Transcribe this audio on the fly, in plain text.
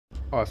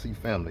RC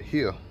family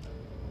here,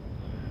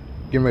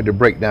 getting ready to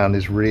break down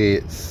this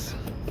Red's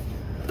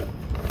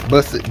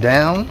bust it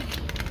down.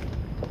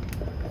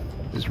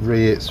 This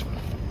Red's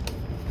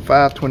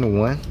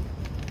 521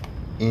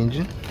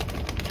 engine.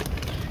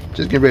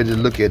 Just getting ready to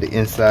look at the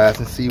insides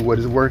and see what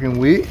it's working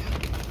with.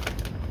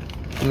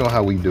 You know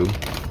how we do.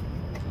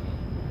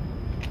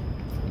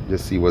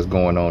 Just see what's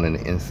going on in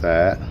the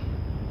inside.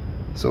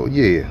 So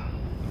yeah,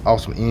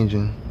 awesome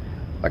engine.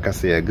 Like I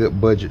said, a good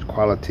budget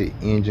quality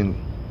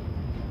engine.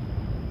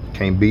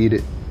 Can't beat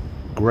it.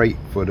 Great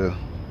for the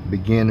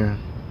beginner.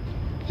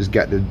 Just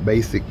got the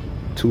basic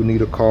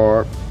 2-liter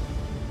carb.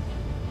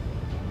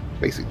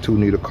 Basic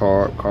 2-liter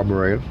carb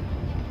carburetor.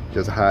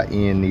 Just a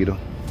high-end needle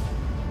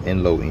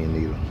and low-end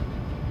needle.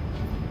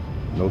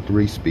 No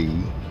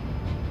 3-speed.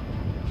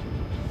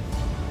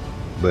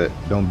 But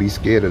don't be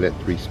scared of that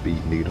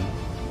 3-speed needle.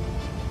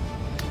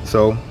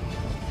 So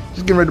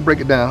just getting ready to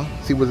break it down,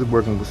 see what it's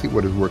working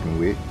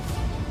with,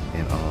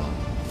 and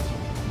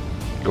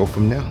go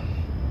from there.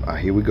 All right,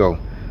 here we go.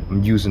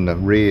 I'm using the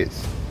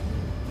Red's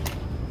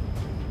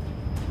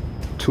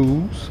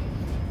tools.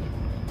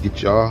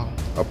 Get y'all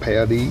a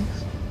pair of these.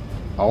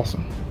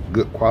 Awesome,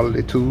 good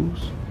quality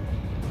tools.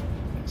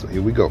 So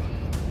here we go.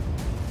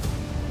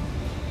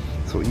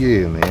 So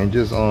yeah, man,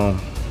 just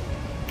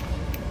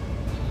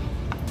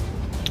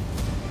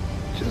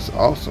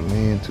awesome,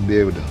 man, to be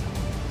able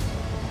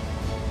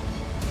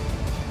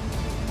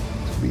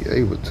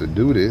to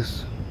do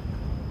this.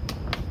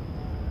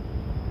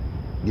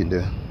 Get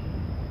the,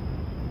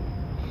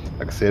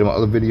 like I said in my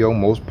other video,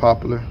 most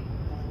popular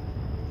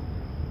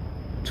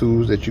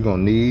tools that you're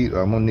gonna need,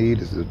 or I'm gonna need,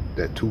 is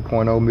that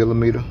 2.0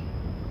 millimeter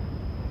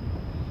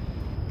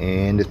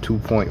and the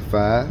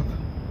 2.5,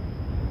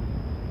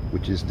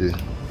 which is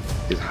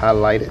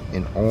highlighted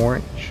in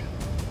orange.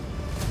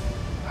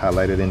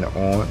 Highlighted in the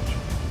orange.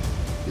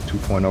 The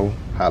 2.0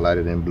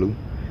 highlighted in blue.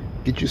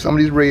 Get you some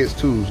of these Red's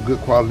tools, good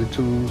quality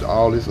tools,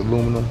 all this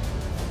aluminum,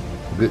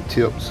 good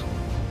tips.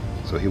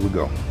 So here we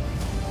go.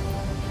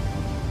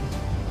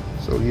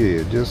 So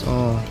yeah, just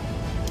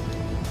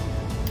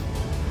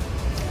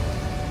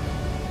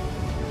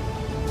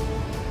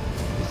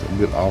it's a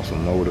good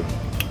awesome motor,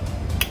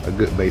 a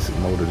good basic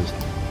motor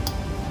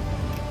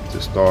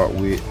to start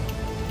with.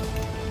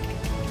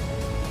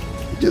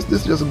 This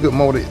is just a good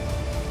motor.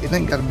 It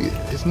ain't gotta be,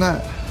 it's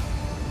not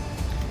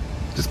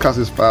just cause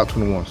it's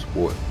 521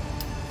 sport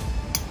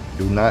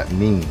do not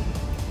mean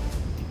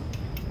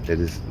that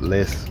it's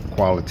less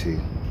quality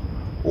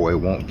or it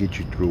won't get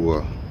you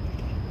through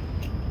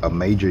a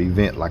major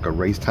event like a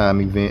race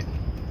time event.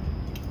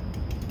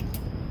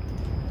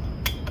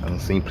 I've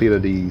seen plenty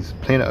of these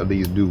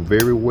do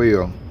very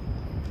well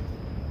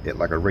at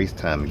like a race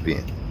time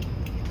event,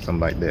 something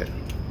like that.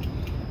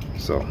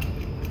 So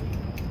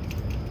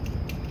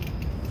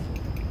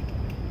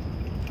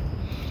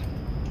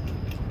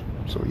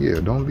yeah,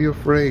 don't be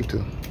afraid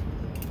to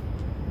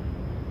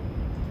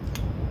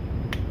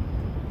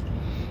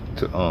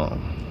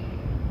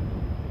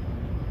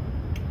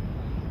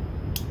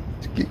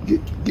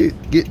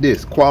get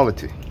this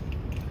quality,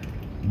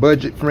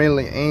 budget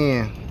friendly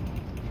and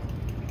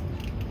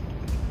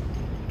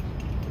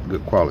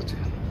good quality.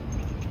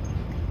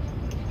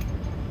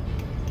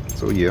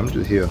 So yeah, I'm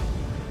just here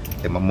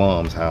at my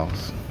mom's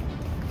house.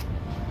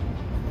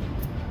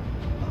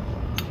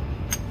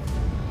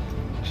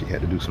 She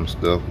had to do some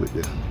stuff with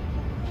the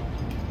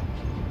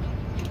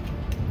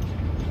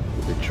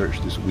church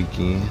this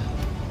weekend.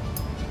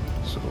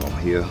 So I'm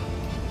here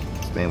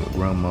staying with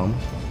grandmama,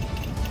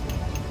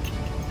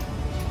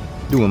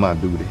 doing my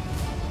duty.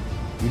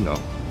 You know,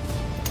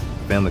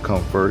 family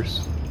come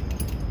first.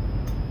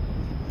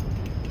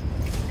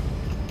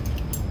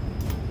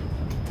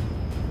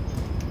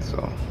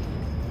 So,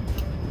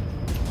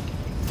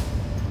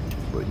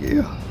 but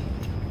yeah,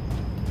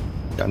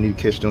 y'all need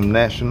to catch them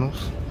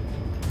nationals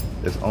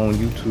that's on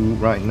YouTube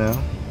right now.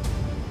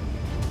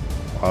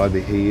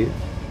 Quality Head,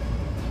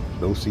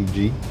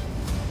 OCG.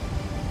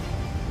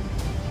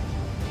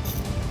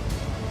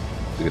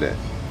 Look at that.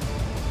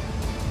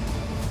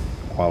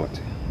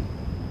 Quality.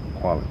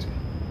 Quality.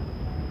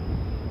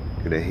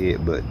 Look at that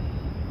head button.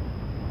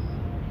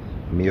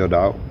 Milled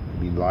out,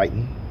 be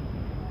lighting.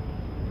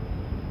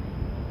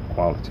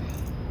 Quality.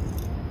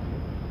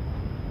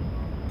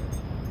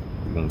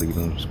 We're gonna leave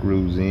them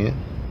screws in.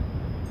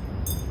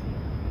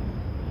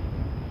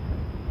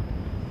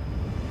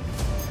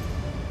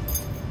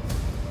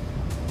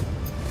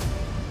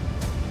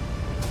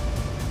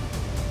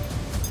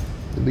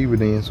 Leave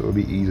it in so it'll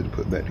be easy to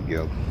put back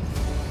together.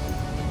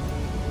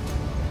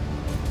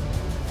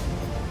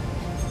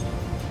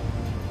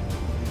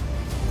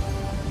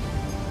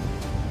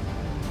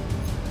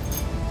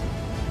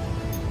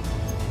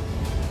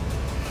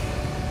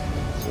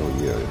 So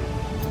yeah.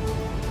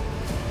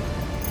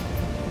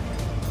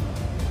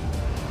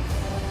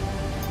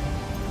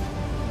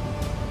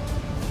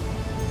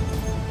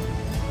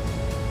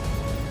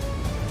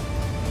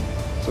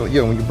 So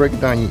yeah, when you break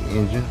it down your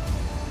engine,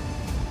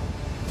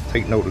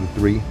 take note of the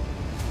 3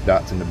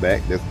 dots in the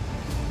back.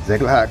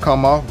 Exactly how it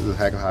come off is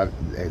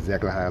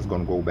exactly how it's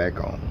gonna go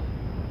back on.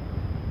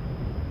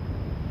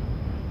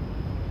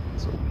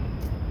 So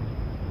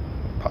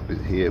pop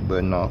his head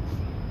button off.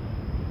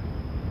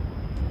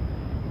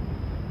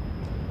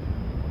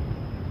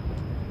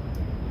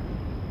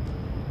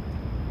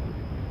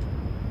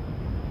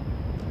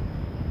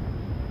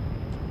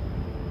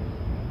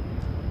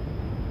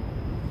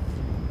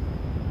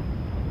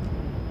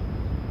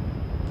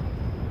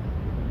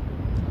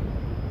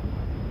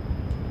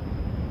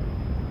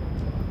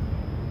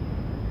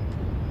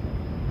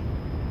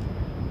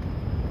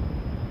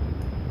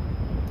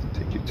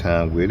 Take your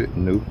time with it,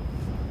 new.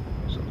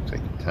 So take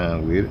your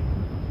time with it.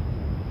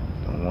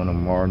 Don't want to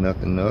mar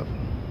nothing up.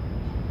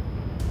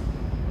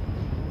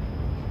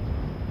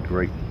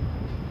 Great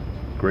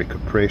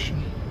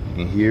compression. You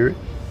can hear it.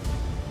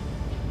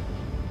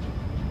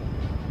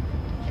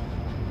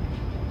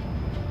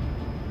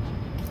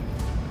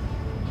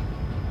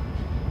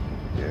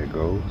 There it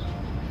goes.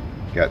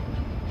 Got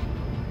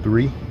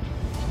three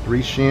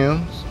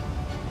shims,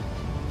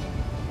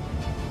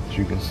 as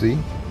you can see.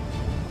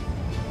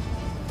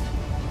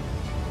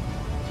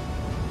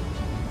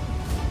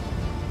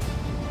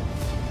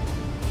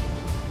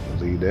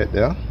 Leave that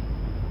there.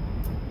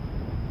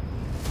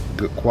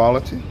 Good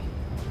quality.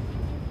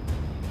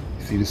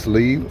 See the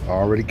sleeve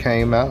already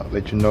came out.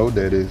 Let you know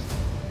that it's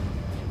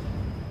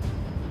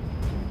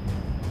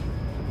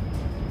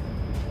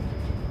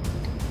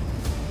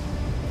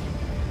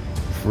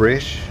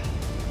fresh.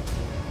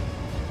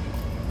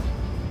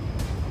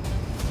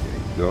 There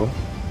you go.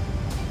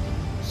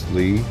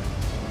 Sleeve.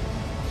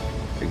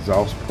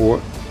 Exhaust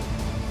port,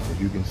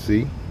 as you can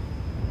see.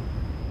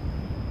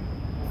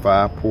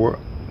 5-port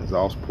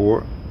exhaust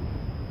port.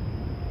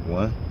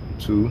 1,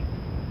 2,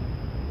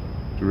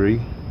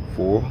 3,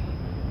 4,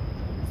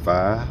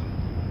 5.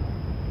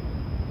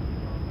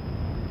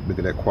 Look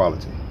at that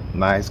quality.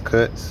 Nice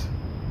cuts.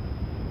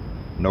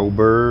 No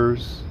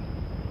burrs.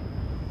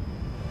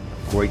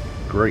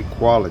 Great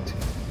quality.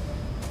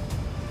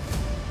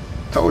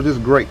 Told you it's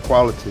great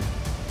quality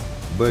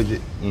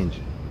budget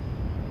engine.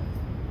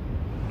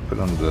 Put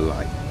it under the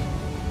light.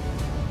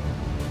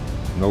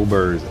 No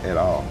burrs at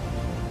all.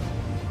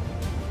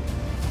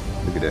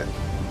 Look at that.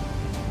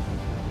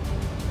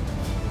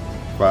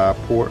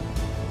 5-port.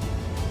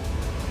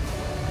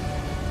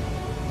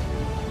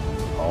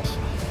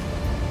 Awesome.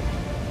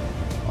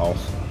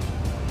 Awesome.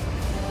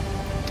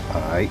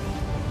 Alright.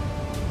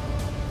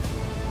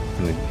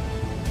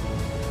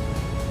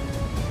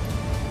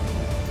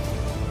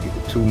 Get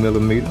the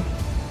 2mm.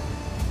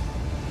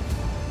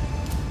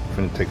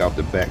 Finna take off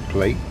the back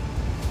plate.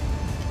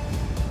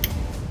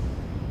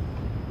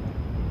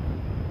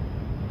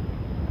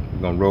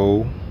 We're gonna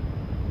roll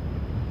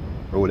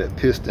that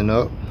piston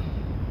up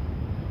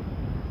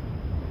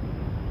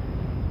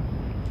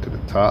to the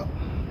top.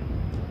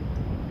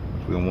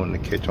 We don't want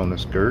it to catch on the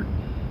skirt.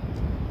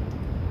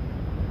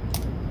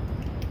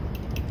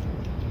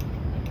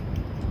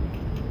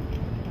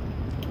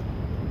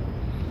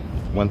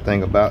 One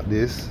thing about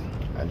this,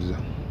 I just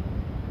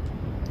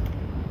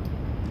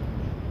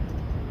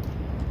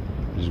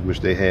wish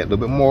they had a little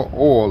bit more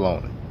oil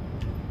on it,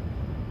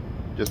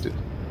 just to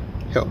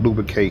help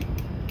lubricate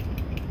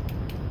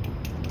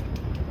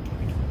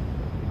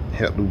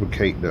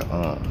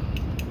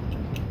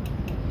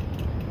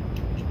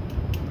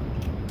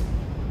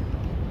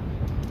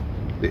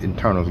the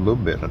internals a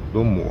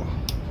little more.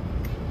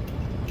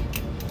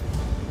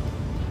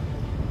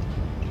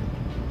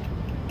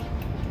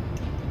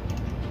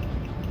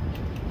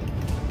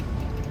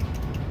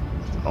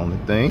 That's the only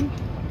thing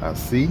I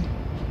see.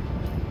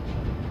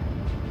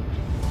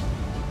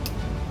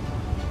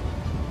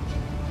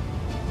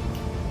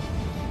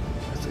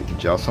 I say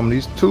get y'all some of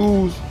these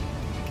tools,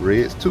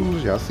 Red's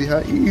tools. Y'all see how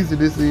easy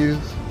this is.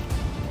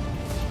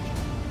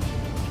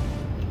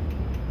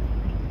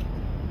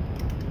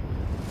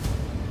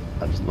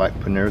 I just like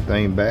putting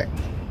everything back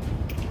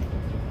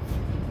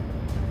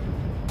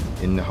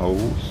in the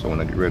holes, so when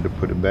I get ready to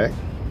put it back,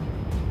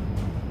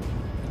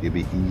 it'll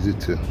be easy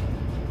to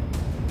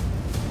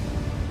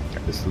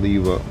got the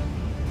sleeve up.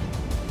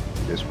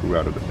 Just screw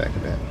out of the back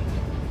of that.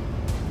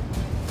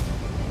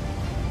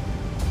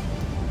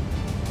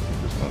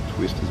 Just gonna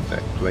twist this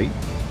back plate.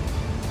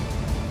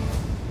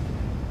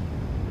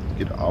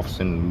 Get it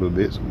offset a little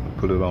bit so we can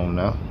put it on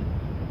now.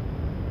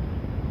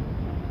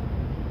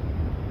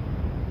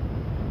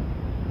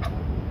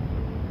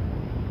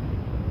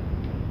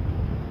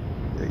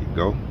 There you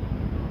go.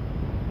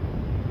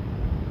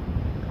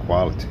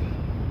 Quality.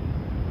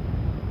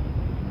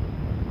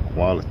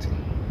 Quality.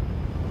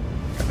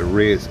 Got the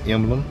Red's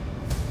emblem.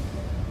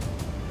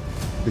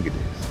 Look at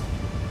this.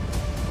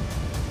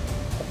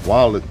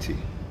 Quality.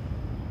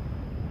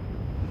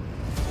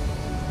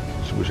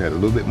 Just wish I had a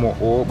little bit more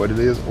oil, but it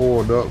is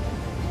oiled up.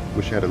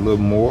 Wish I had a little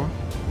more,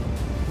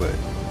 but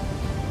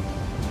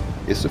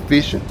it's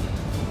sufficient.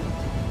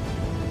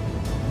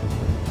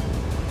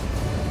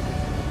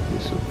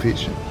 It's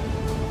sufficient.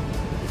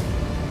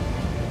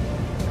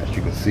 As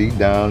you can see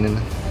down in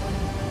the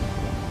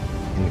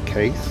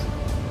case.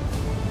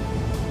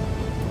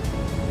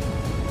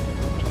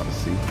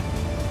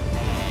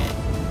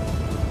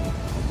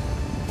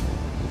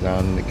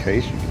 down in the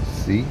case, you can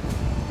see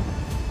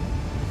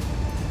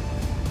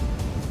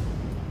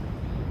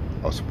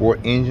a sport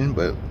engine,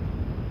 but it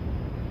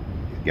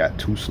got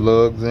 2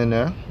 slugs in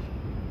there.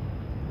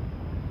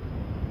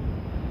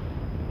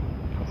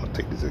 I'm gonna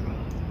take this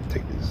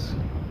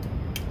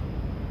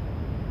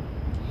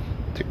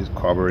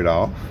carburetor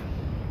off.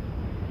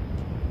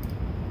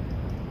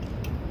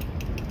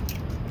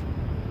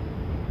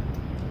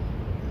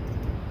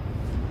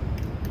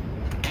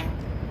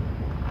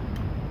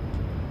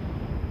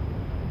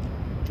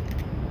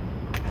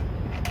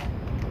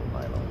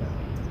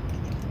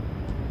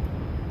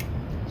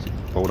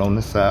 Fold on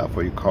the side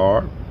for your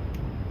carb.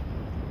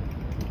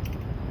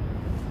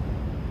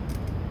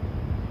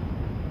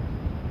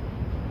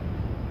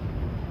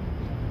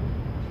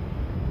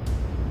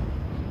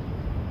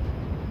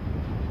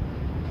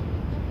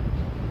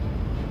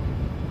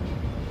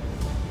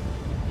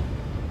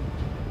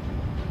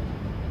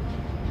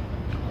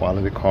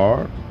 Quality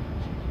carb.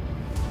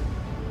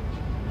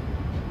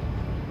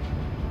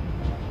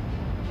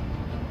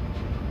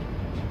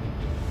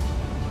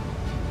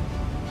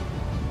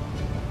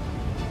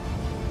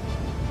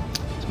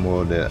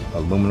 More of that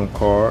aluminum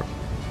carb. You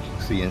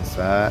can see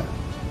inside.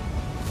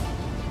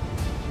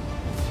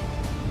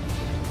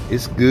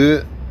 It's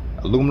good.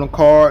 Aluminum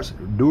carbs,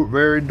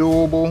 very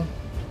durable.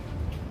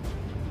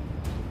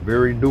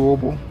 Very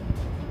durable.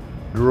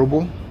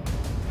 Durable.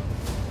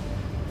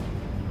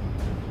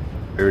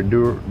 Very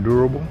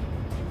durable.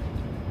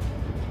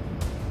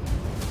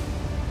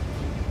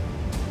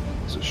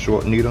 It's a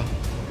short needle.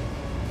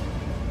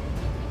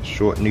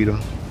 Short needle.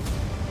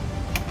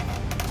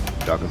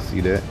 Y'all can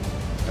see that.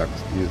 I can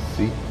still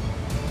see.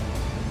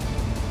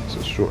 It's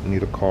a short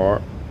needle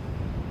carb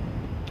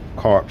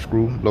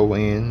screw, low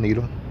end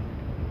needle.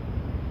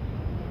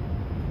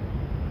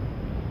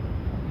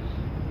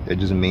 That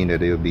doesn't mean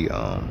that it'll be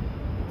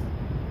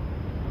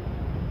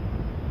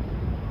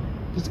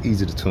just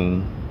easy to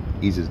tune.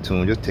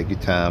 Just take your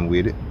time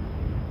with it.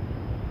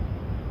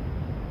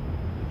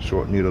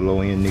 Short needle,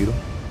 low end needle.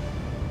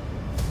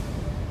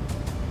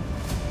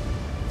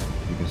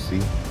 You can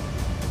see.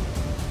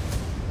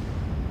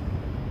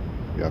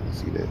 Y'all can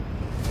see that.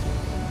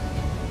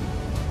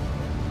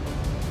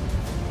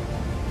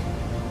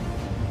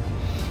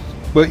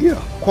 But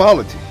yeah,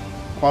 quality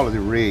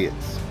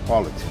reds,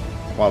 quality.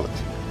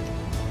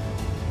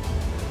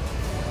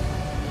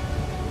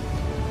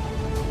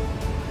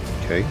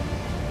 Okay.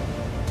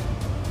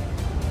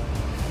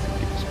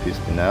 Get this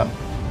piston out.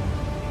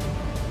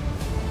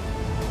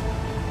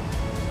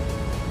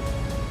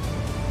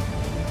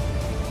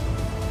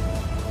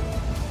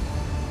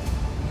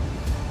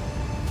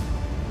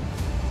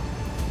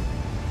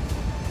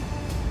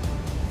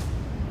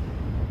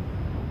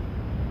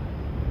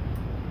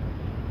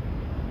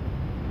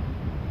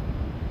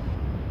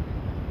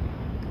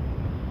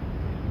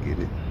 Get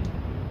it.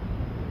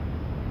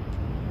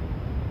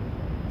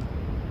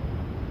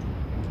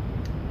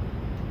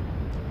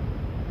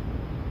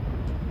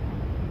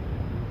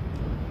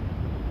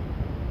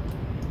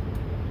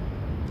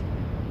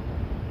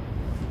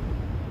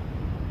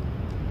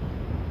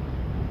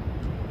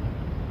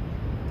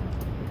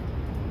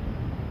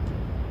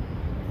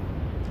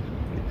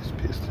 Get this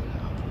piston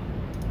out.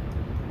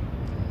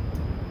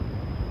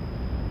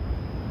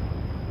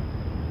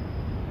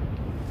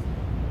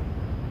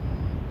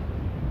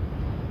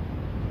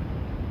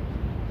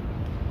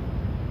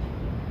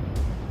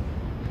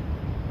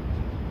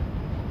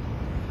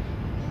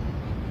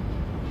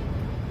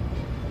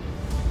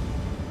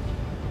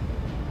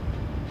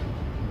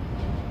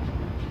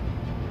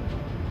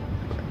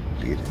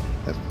 Get it.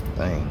 That's the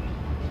thing.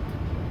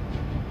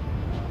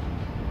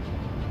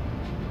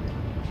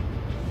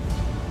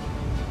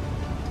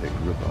 Take a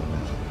grip on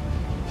that.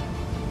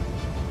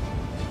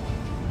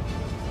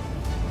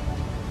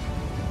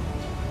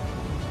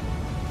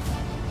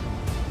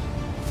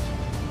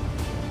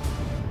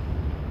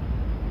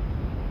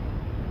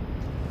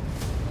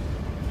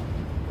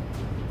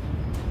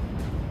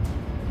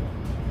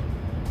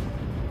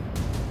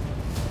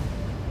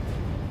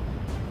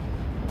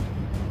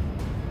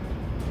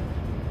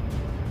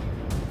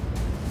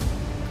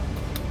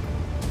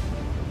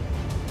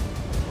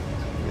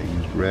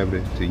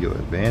 Gravity to your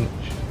advantage.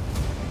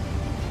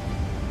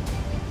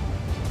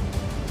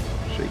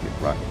 Shake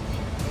it, rock it.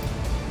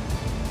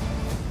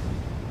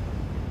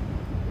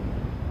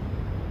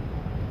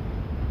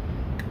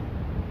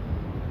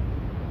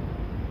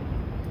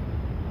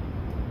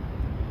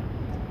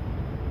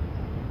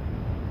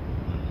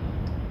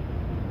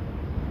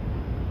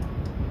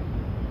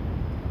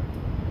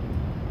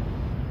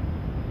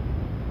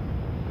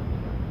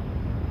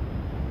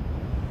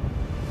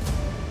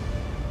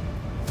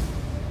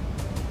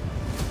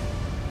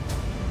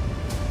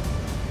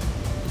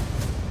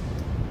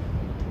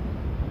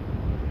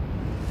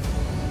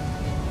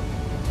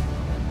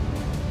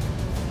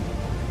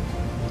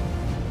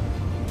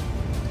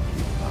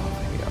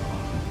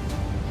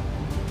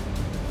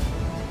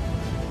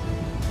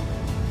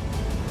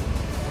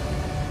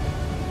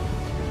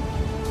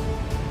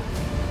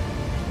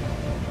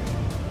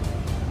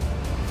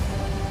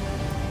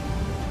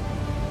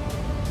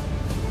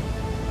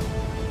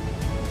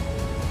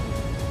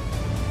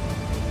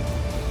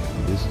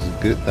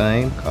 good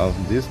thing, because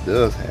this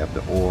does have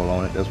the oil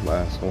on it. That's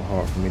why it's so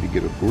hard for me to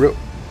get a grip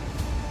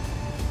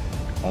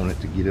on it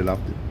to get it off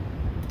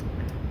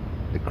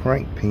the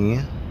crank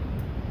pin.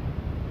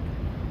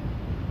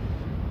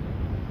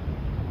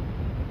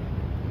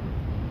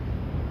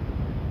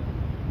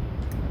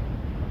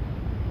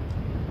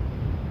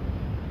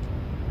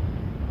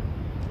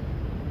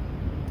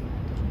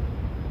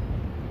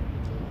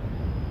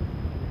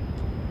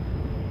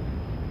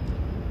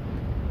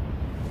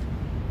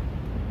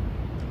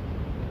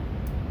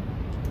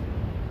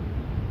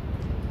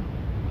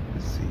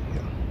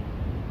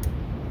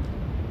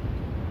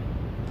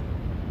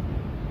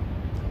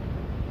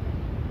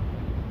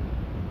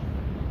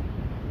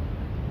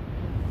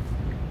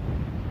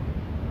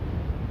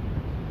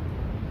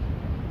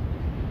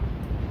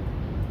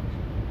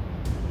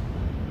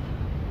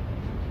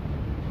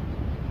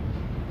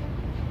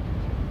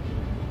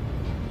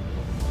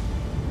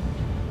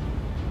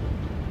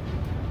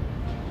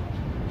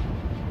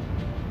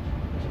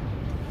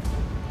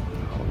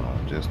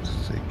 Just a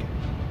second.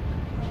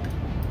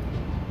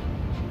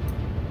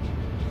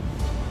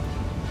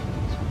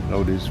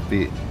 Know this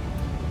fit,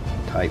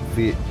 tight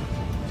fit.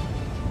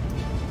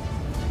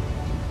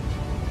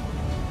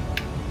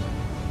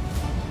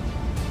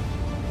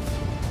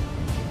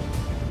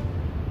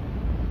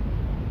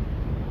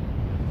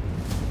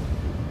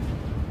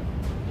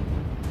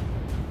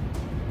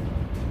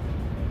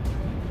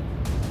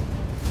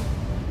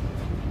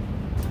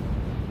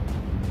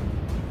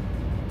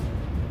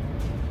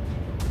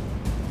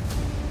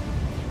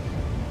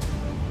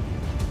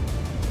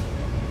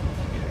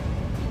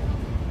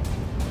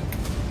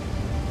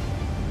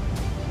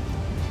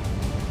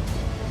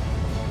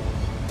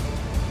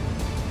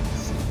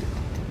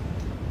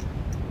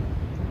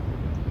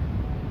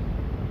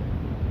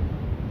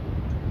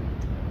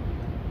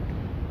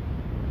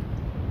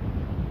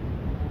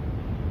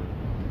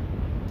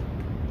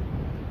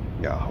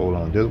 Y'all hold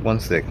on just 1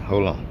 second.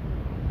 Hold on.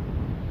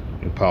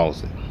 And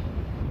pause it.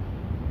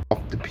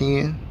 Off the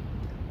pin.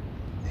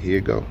 Here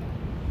you go.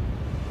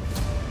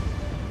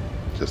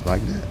 Just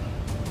like that.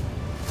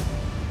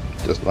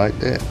 Just like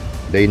that.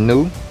 They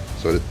new.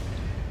 So that,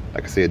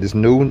 like I said, this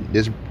engine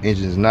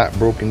is not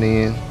broken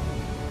in.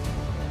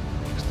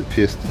 It's the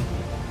piston.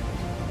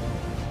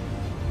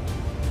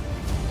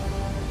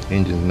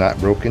 Engine's not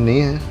broken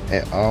in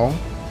at all.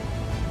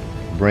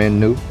 Brand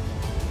new.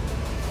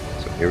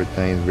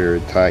 Everything's very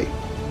tight,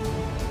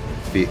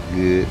 fit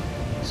good.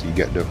 So you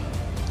got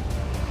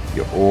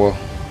your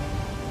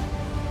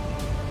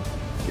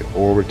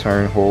oil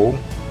return hole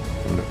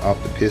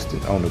off the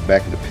piston, on the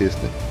back of the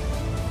piston.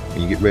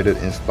 When you get ready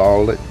to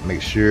install it,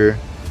 make sure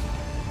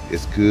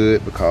it's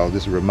good, because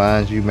this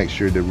reminds you, make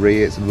sure the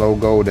red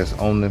logo that's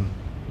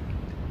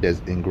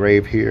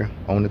engraved here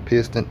on the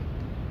piston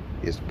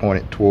is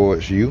pointed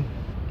towards you,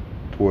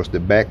 towards the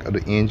back of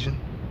the engine,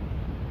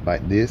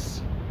 like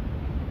this.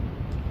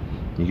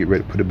 You get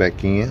ready to put it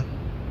back in.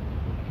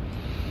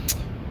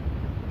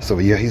 So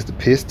yeah, here's the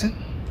piston.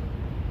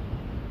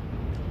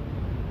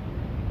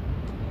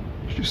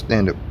 Just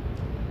standard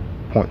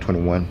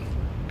 0.21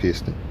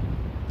 piston.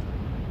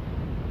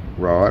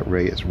 Rod,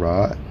 Reyes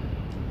rod.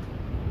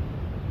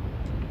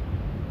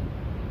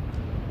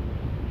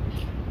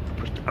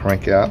 Push the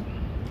crank out.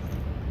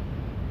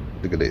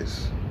 Look at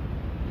this.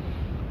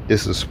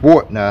 This is a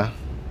sport now.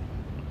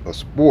 A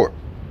sport.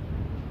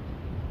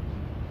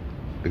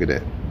 Look at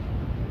that.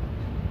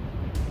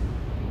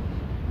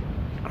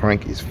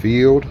 Crank is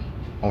filled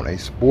on a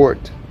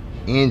sport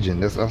engine.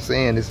 That's what I'm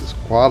saying. This is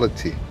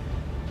quality.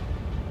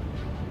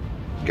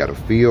 You got a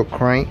filled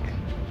crank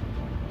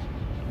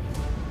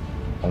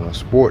on a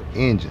sport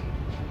engine,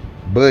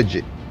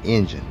 budget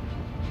engine,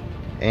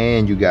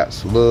 and you got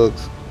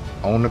slugs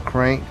on the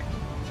crank,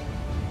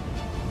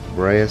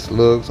 brass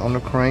slugs on the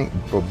crank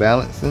for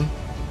balancing.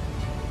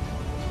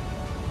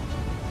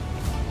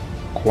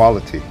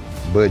 Quality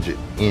budget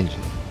engine.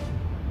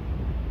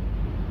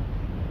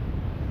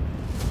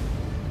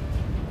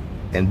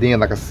 And then,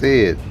 like I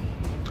said,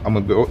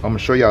 I'm gonna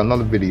show y'all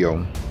another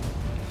video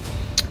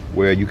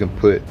where you can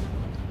put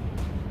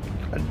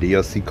a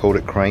DLC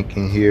coated crank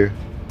in here.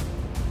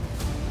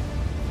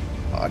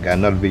 I got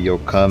another video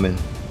coming.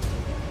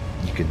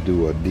 You can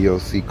do a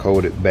DLC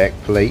coated back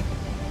plate.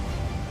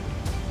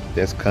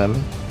 That's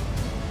coming.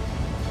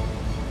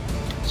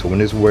 So when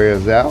this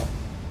wears out,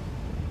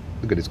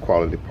 look at this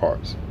quality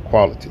parts.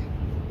 Quality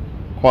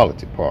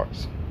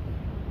parts.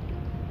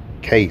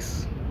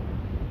 Case.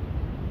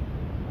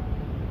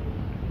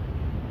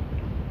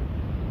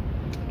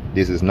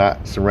 This is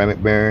not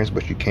ceramic bearings,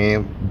 but you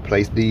can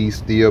replace these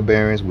steel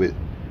bearings with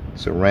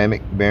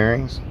ceramic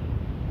bearings.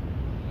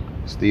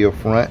 Steel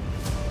front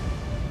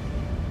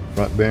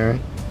bearing.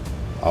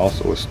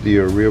 Also a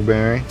steel rear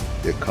bearing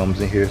that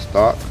comes in here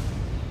stock.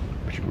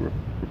 But you can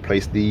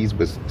replace these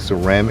with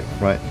ceramic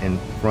front and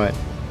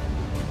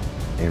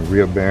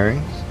rear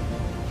bearings.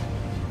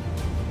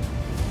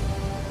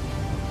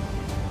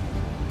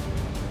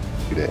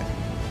 Look at that.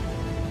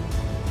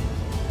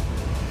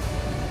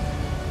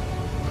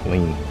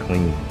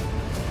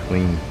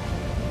 Clean.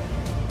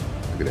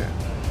 Look Look at that.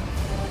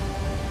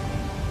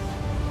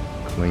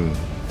 Clean.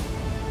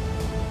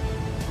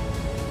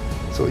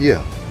 So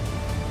yeah,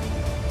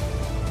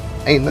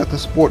 ain't nothing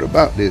sport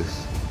about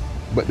this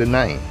but the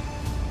name.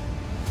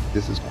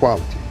 This is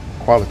quality,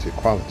 quality,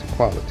 quality,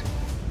 quality,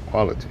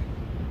 quality.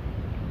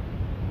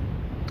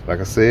 Like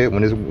I said,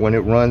 when it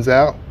runs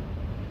out,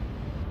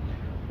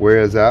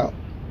 wears out,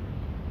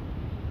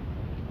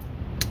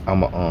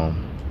 I'ma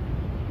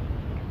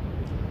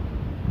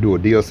do a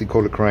DLC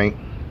coated crank,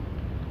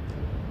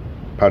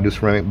 probably do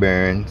ceramic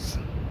bearings,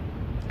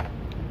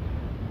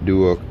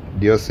 do a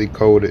DLC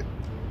coated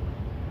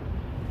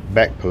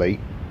back plate,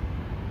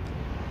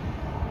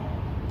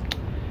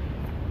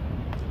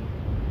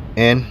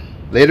 and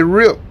let it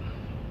rip.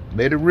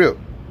 Let it rip.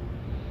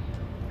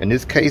 In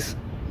this case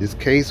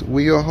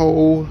will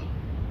hold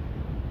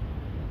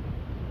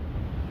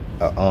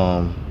a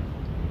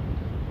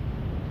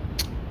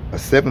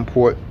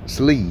 7-port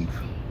sleeve.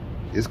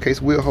 This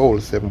case will hold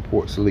a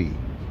 7-port sleeve.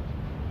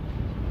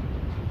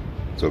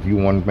 So if you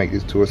want to make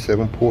this to a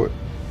 7-port,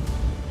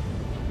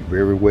 you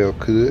very well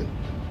could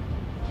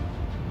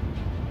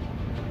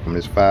from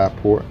this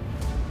 5-port,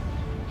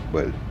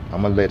 but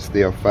I'm gonna let it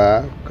stay a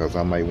 5 because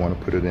I might want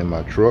to put it in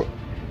my truck.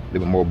 A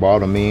little bit more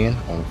bottom end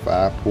on the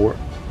 5-port,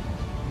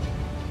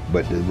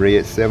 but the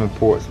red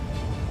 7-ports,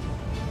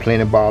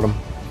 plenty bottom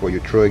for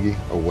your truggy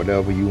or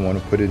whatever you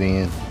want to put it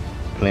in,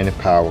 plenty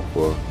power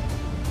for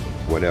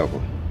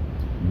whatever.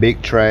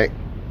 Big track,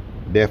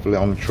 definitely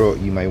on the truck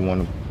you may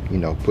want to, you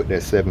know, put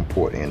that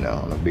 7-port in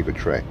on a bigger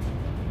track.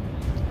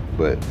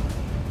 But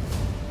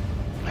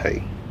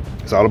hey,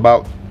 it's all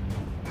about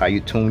how you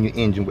tune your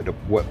engine with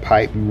what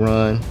pipe you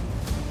run.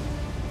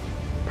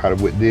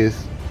 Probably with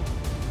this,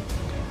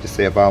 just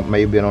say if I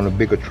may be on a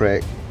bigger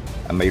track,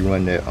 I may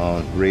run that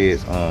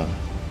Red's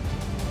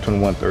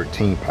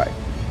 2113 pipe,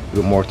 a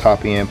little more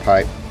top end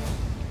pipe,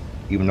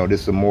 even though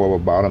this is more of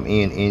a bottom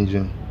end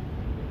engine.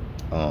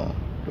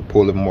 To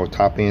pull a little more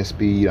top end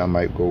speed, I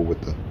might go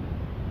with the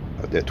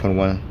that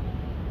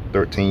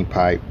 2113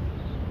 pipe,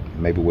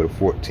 maybe with a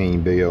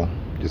 14 bell,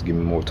 just give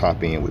me more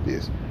top end with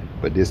this.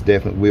 But this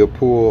definitely will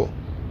pull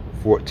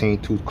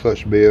 14 tooth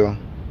clutch bell,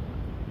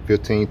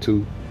 15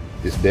 tooth.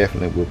 This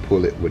definitely will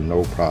pull it with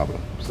no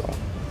problem. So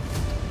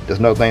there's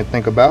another thing to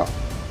think about.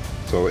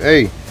 So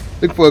hey,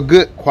 look for a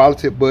good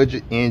quality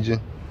budget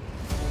engine,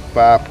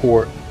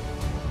 5-port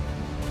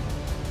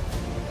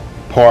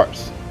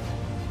parts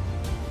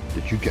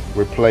that you can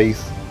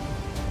replace.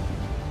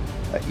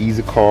 An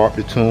easy carb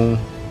to tune,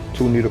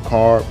 2-needle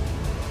carb,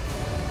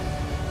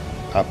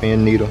 top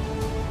end needle,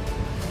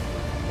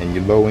 and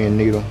your low end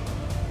needle.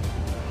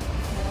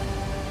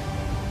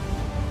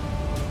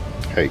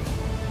 Hey,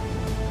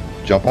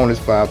 jump on this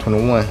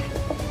 521.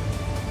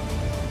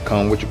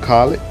 Come with your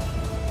collet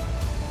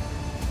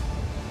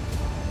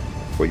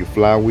for your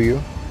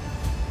flywheel,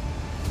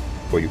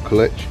 for your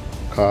clutch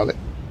collet.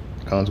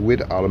 Comes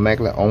with it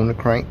automatically on the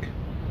crank.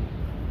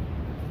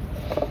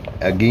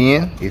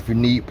 Again, if you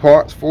need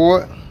parts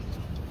for it,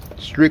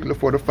 strictly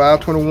for the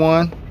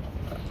 521,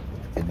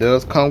 it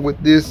does come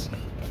with this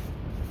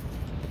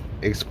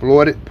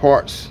exploited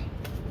parts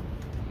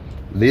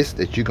list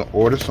that you can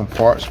order some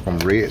parts from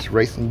Rc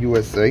Racing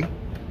USA.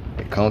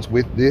 It comes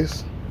with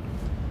this,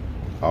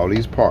 all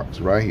these parts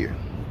right here.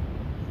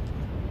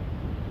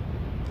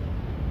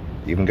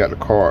 Even got the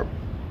carb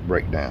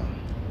breakdown,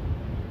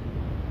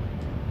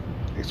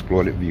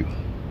 exploited view,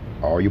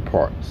 all your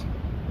parts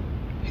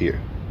here.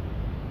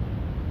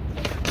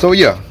 So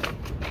yeah,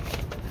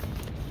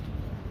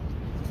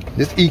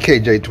 this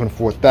EKJ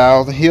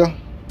 24000 here,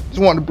 just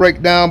wanted to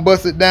break down,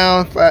 bust it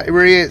down.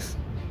 Red's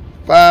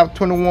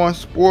 521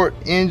 sport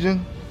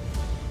engine.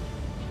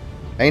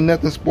 Ain't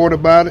nothing sport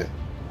about it.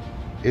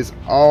 It's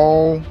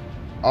all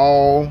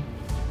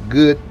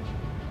good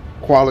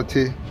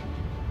quality,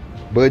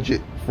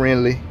 budget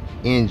friendly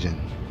engine.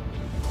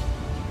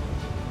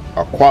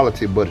 A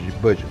quality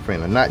budget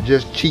friendly, not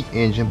just cheap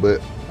engine,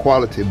 but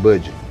quality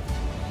budget.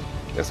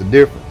 That's a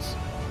difference.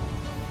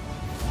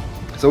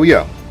 So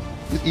yeah,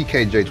 this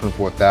EKJ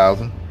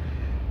 24000,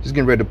 just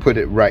getting ready to put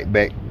it right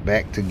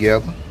back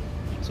together.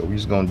 So we're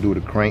just gonna do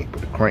the crank, put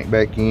the crank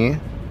back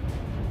in.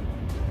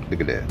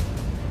 Look at that.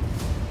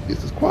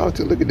 This is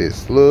quality. Look at this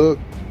slug,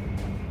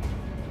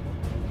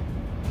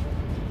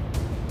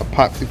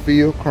 epoxy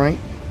feel crank.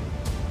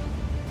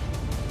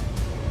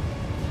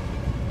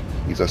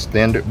 These are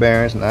standard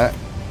bearings, not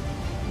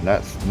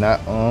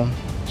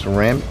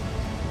ceramic.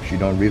 You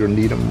don't really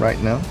need them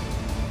right now.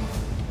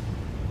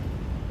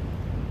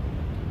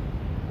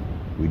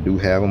 We do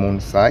have them on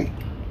the site.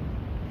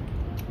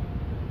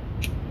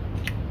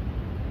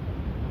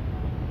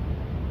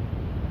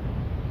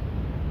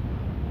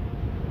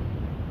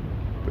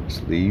 Put the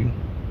sleeve,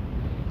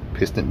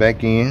 piston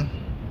back in.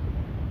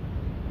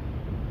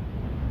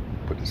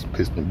 Put this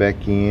piston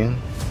back in.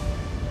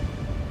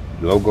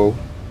 Logo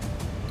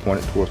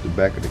pointed towards the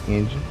back of the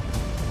engine.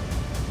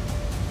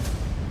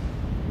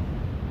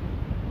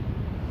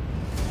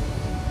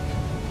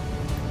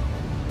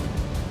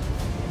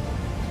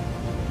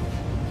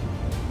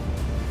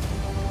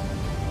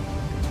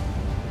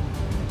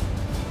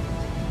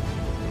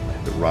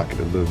 rock it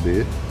a little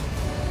bit.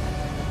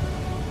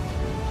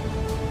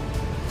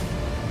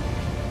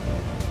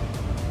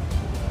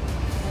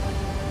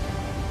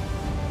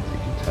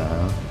 Take your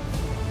time.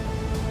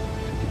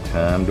 Take your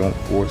time, don't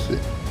force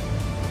it.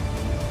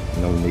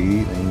 No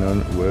need, ain't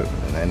nothing, well,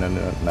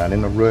 not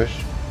in a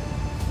rush.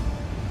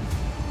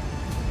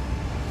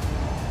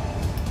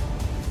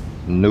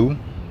 New,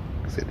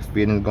 I said the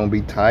fitting's gonna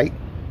be tight.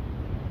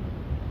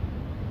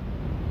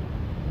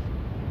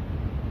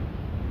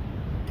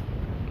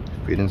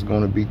 Fitting's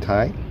gonna be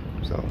tight,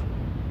 so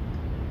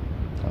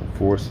don't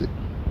force it.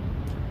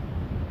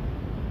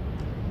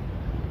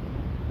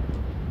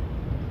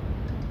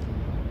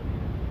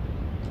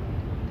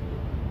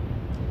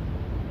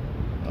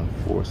 Don't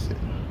force it.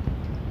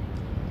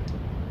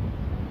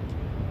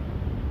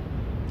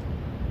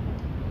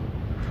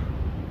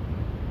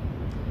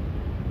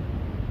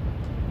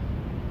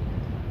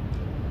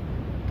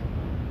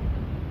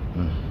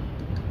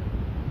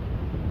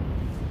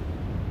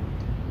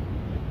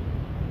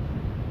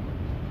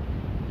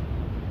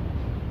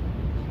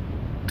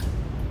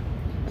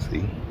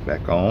 See,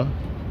 back on.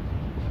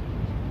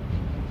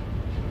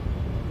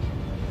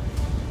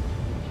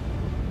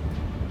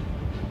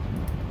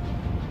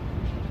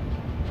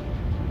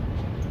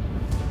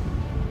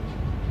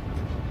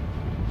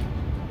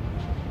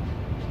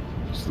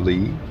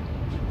 Sleeve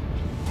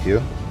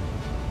here.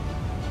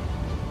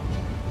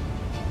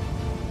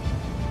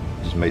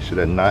 Just make sure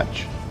that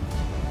notch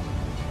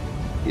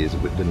is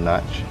with the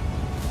notch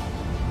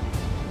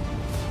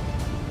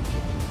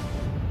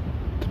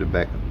to the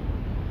back.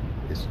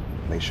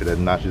 Make sure that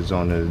notch is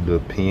on the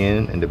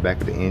pin in the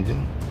back of the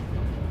engine.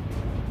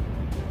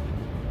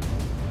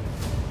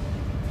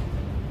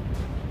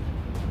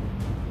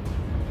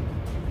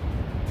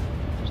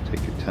 Just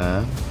take your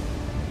time.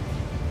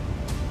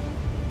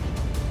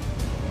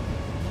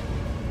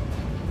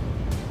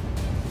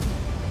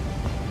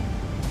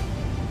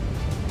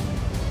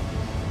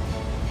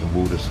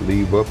 Move the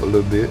sleeve up a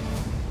little bit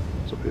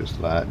so it'll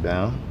slide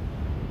down.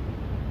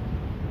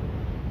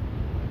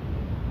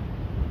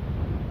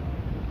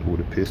 Move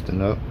the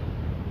piston up.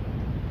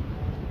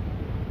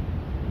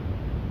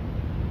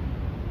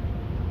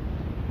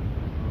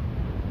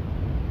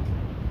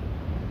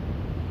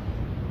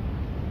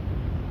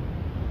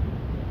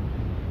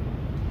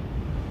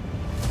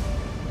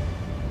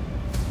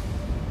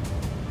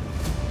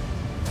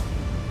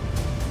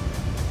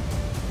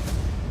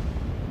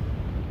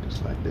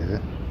 Just like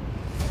that.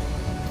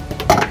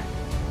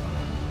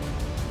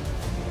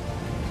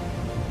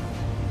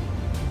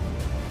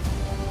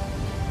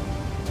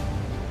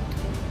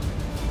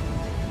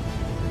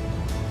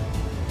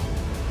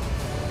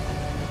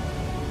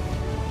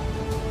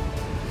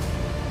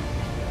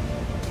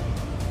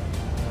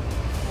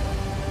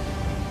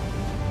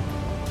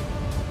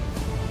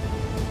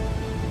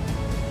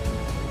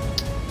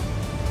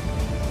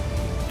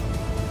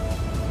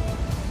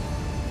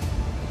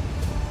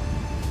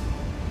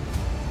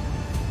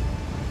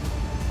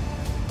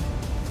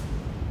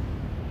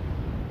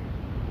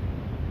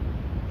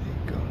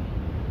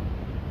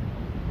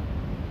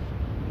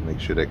 Make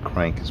sure that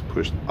crank is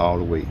pushed all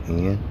the way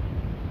in.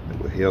 It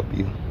will help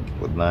you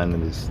with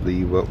lining the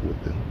sleeve up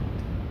with the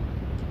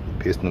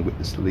piston with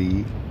the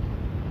sleeve.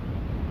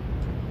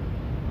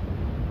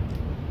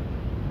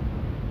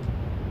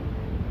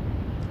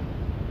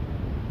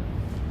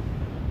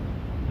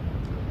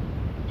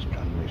 Just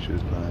trying to make sure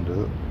it's lined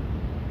up.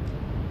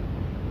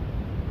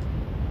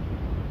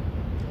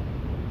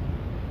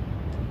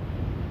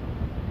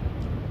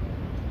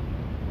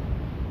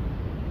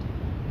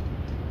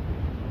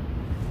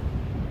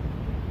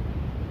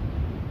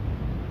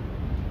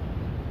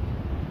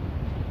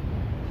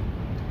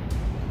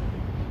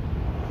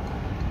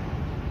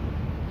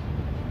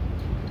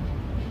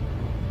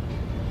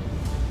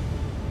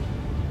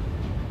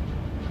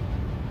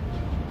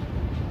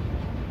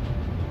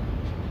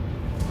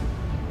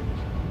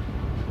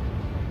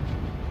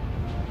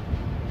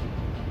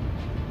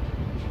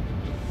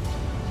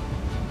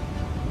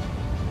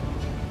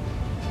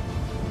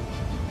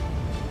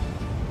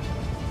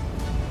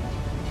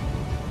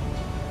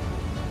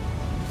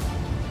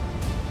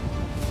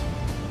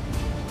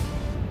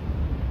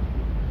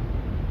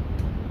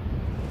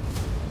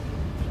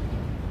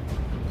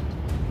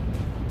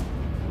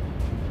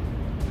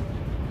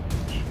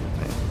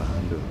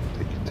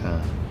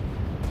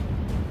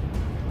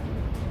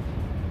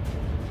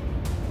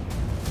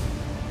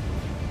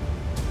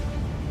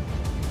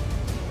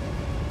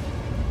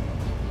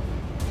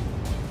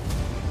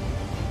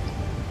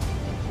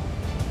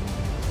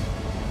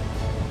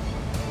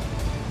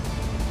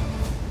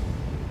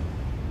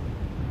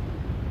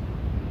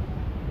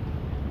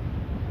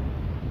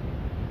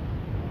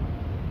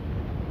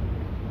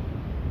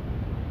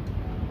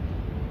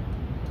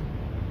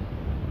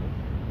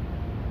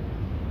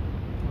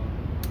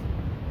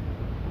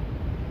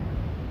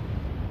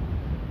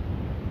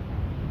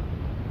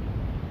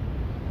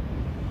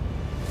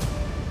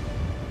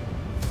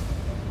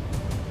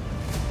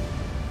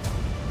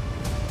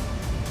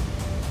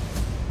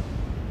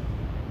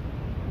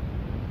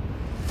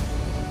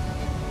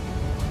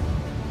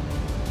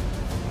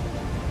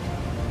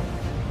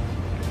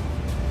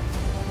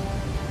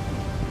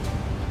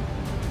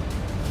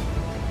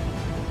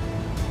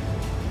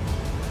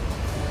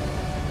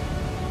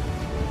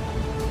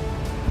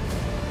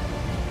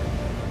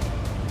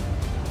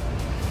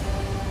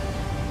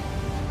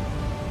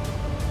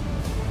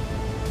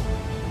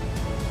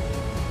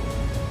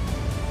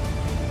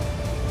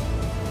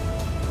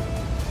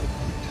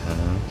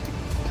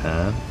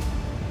 time.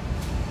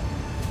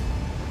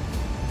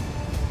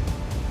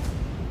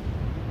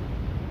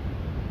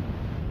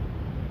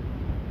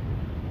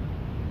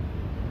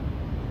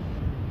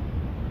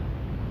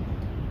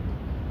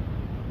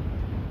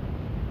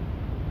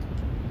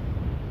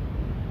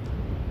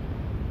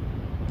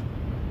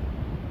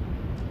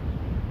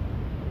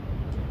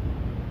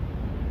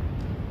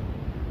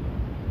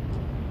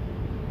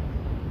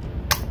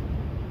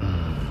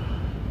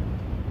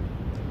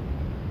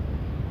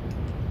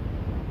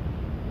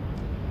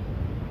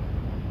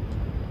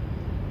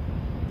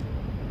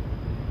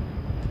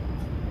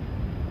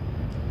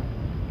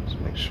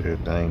 Make sure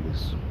everything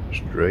is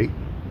straight.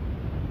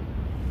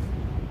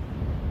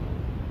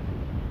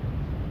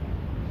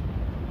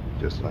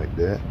 Just like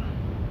that.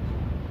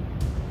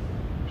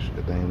 Make sure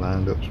everything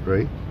lined up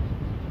straight.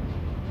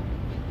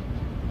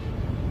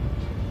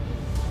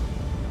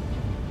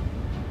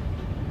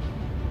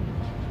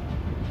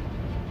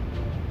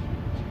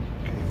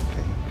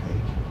 Okay.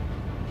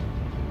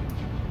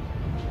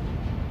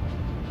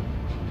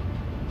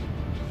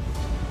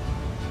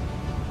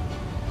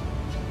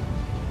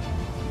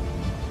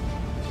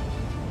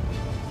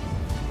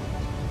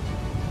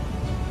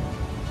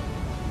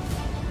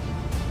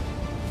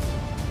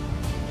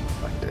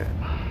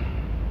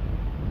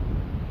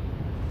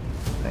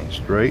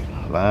 Straight,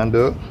 lined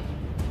up.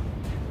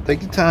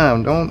 Take your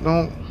time.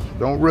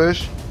 Don't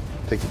rush.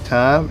 Take your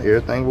time.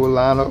 Everything will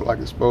line up like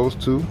it's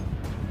supposed to.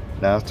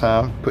 Now it's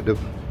time to put the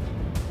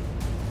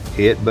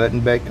head button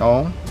back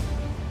on.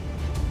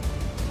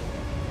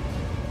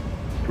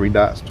 3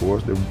 dots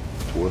towards the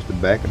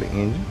back of the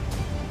engine,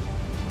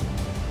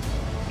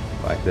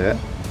 like that.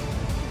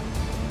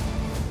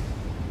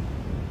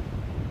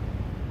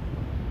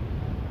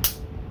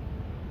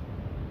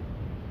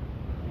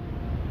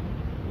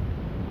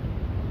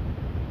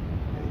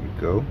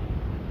 Go.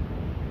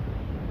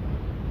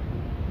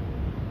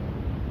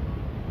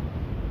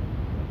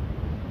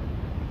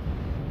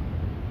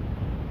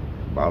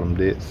 Bottom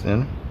dead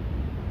center.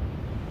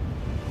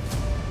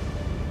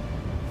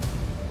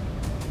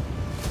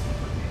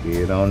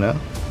 Head on there.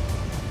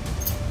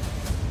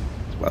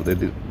 That's why they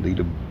leave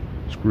the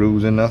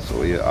screws in there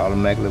so it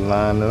automatically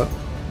line up.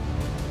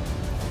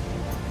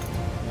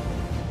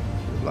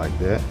 Just like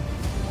that.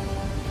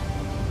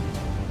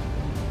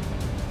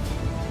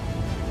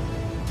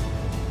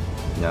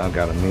 Now I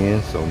got them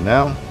in, so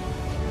now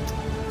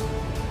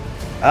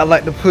I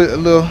like to put a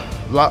little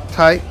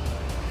Loctite.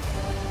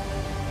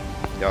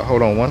 Y'all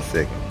hold on 1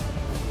 second.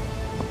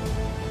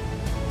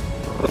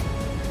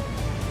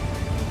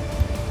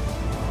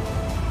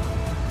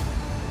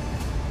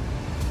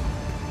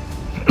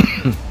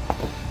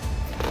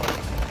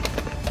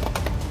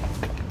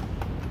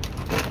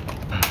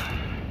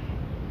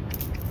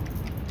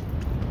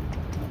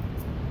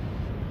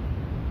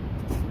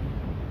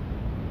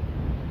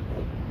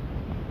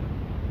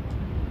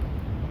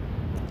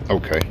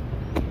 Okay,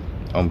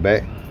 I'm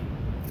back.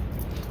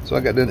 So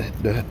I got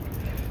the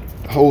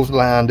hose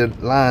lined.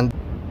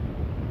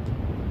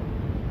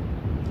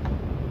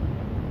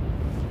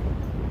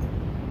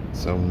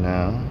 So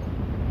now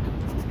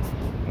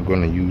I'm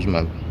going to use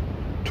my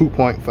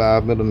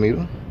 2.5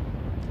 millimeter.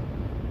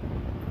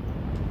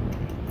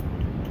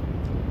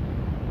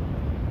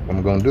 What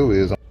I'm going to do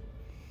is,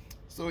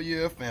 so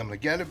yeah, family,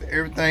 got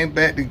everything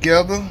back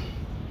together.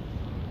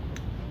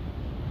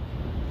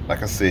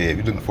 Like I said, if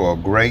you're looking for a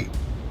great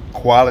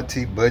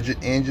quality budget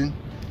engine,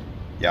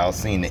 y'all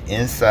seen the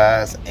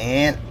insides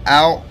and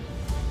out,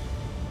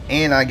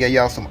 and I gave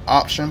y'all some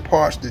option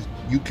parts that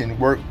you can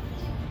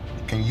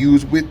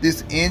use with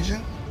this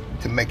engine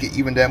to make it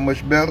even that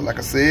much better. Like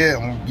I said,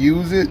 I'm gonna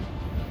use it.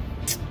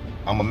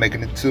 I'm gonna make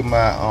it to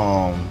my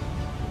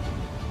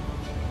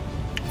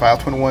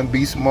 521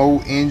 beast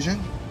mode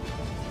engine.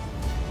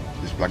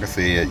 Just like I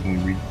said, you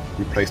can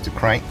replace the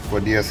crank for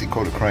a DLC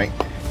coated crank.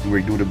 You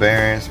redo the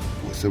bearings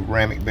with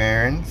ceramic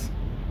bearings.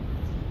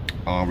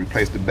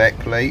 Replace the back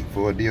plate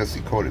for a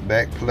DLC coated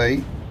back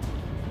plate,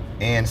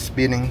 and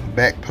spinning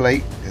back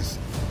plate has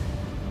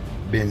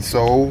been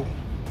sold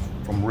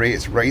from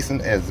Rc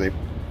Racing as a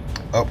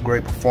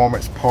upgrade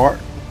performance part.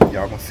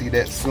 Y'all gonna see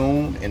that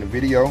soon in the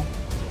video,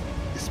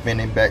 the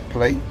spinning back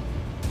plate.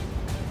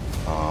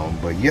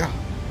 But yeah,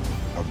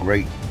 a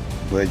great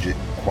budget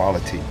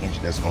quality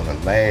engine that's gonna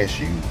last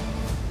you,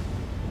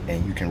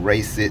 and you can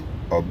race it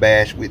or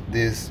bash with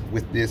this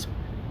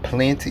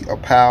plenty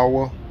of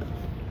power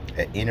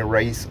at any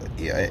race,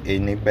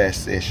 any bash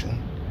session.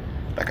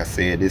 Like I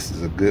said, this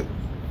is a good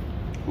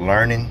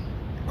learning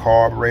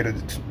carburetor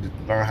to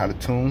learn how to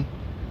tune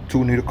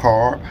 2-liter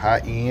carb, high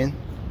end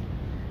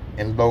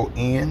and low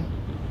end.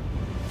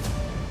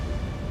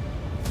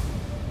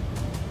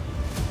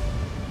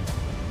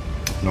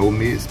 No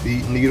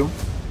mid-speed needle,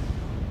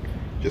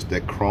 just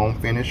that chrome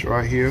finish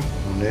right here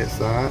on that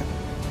side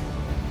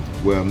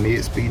where a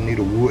mid-speed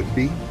needle would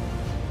be.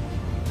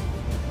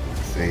 Like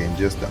I say, and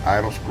just the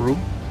idle screw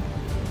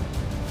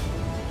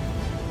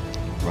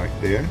right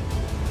there.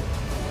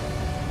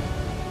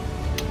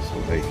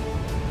 So they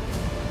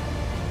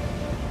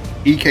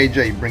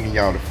EKJ bringing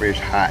y'all the fresh,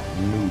 hot,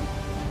 new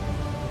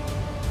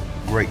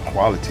great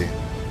quality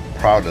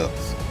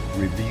products,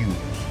 reviews,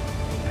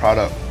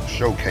 product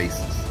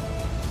showcases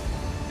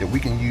that we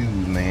can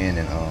use, man,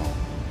 and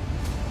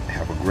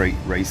have a great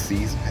race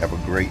season, have a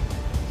great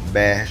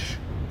bash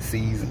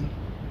season,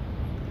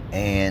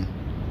 and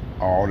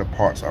all the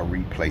parts are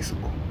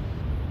replaceable.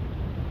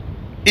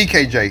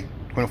 EKJ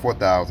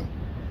 24,000.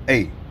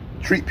 Hey,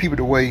 treat people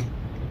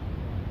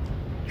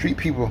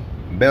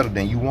better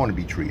than you want to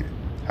be treated.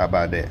 How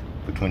about that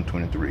for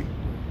 2023?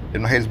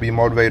 There's no haters, be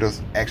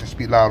motivators. Action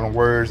speak louder than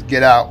words.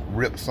 Get out,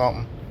 rip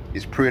something.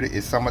 It's pretty,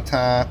 it's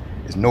summertime.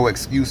 There's no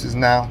excuses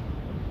now.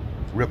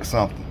 Rip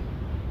something.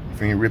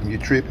 If you ain't ripping,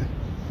 you're tripping.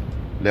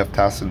 Left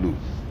tie salute.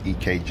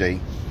 EKJ.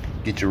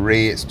 Get your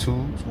reds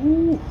too.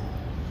 Ooh.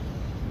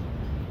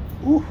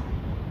 Ooh.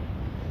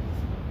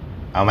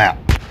 I'm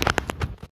out.